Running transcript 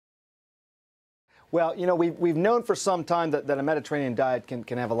Well, you know, we've known for some time that a Mediterranean diet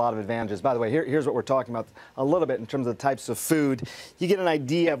can have a lot of advantages. By the way, here's what we're talking about a little bit in terms of the types of food. You get an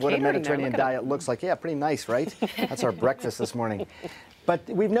idea of what a Mediterranean diet looks like. Yeah, pretty nice, right? That's our breakfast this morning. But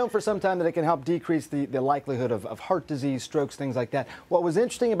we've known for some time that it can help decrease the likelihood of heart disease, strokes, things like that. What was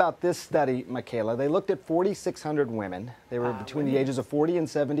interesting about this study, Michaela, they looked at 4,600 women. They were between the ages of 40 and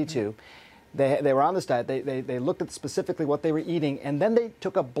 72. They were on this diet. They looked at specifically what they were eating, and then they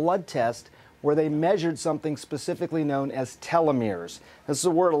took a blood test where they measured something specifically known as telomeres. This is a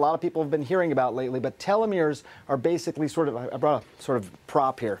word a lot of people have been hearing about lately, but telomeres are basically I brought a sort of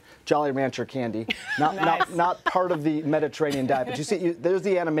prop here, Jolly Rancher candy, not part of the Mediterranean diet. But you see, there's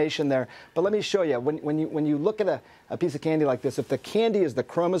the animation there. But let me show you, when you look at a piece of candy like this, if the candy is the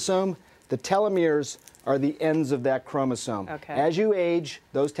chromosome, the telomeres are the ends of that chromosome. Okay. As you age,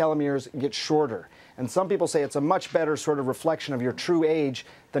 those telomeres get shorter. And some people say it's a much better sort of reflection of your true age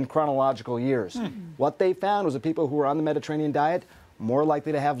than chronological years. What they found was that people who were on the Mediterranean diet more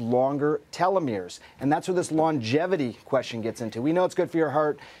likely to have longer telomeres. And that's where this longevity question gets into. We know it's good for your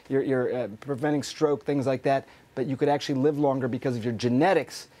heart, you're preventing stroke, things like that, but you could actually live longer because of your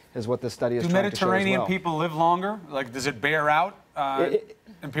genetics, is what this study is trying to show as well. Do Mediterranean people live longer? Like, does it bear out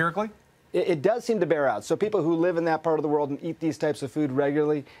empirically? It does seem to bear out. So people who live in that part of the world and eat these types of food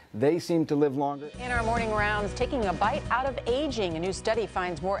regularly, they seem to live longer. In our morning rounds, taking a bite out of aging. A new study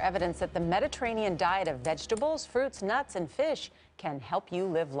finds more evidence that the Mediterranean diet of vegetables, fruits, nuts, and fish can help you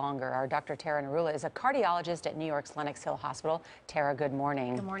live longer. Our Dr. Tara Narula is a cardiologist at New York's Lenox Hill Hospital. Tara, good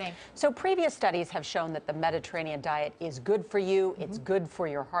morning. Good morning. So previous studies have shown that the Mediterranean diet is good for you. It's good for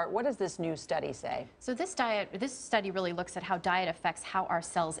your heart. What does this new study say? So this study really looks at how diet affects how our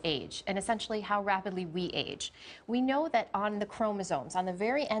cells age and essentially how rapidly we age. We know that on the chromosomes, on the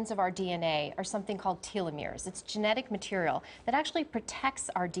very ends of our DNA, are something called telomeres. It's genetic material that actually protects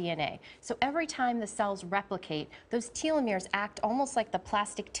our DNA. So every time the cells replicate, those telomeres act almost like the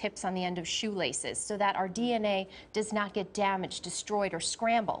plastic tips on the end of shoelaces so that our DNA does not get damaged, destroyed, or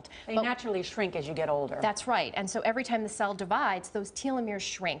scrambled. They naturally shrink as you get older. That's right. And so every time the cell divides, those telomeres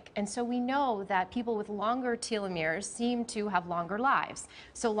shrink. And so we know that people with longer telomeres seem to have longer lives.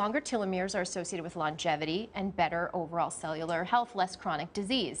 So longer telomeres are associated with longevity and better overall cellular health, less chronic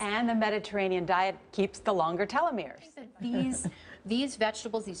disease. And the Mediterranean diet keeps the longer telomeres. These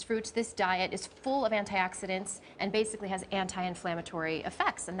vegetables, these fruits, this diet is full of antioxidants and basically has anti-inflammatory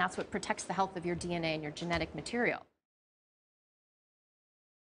effects, and that's what protects the health of your DNA and your genetic material.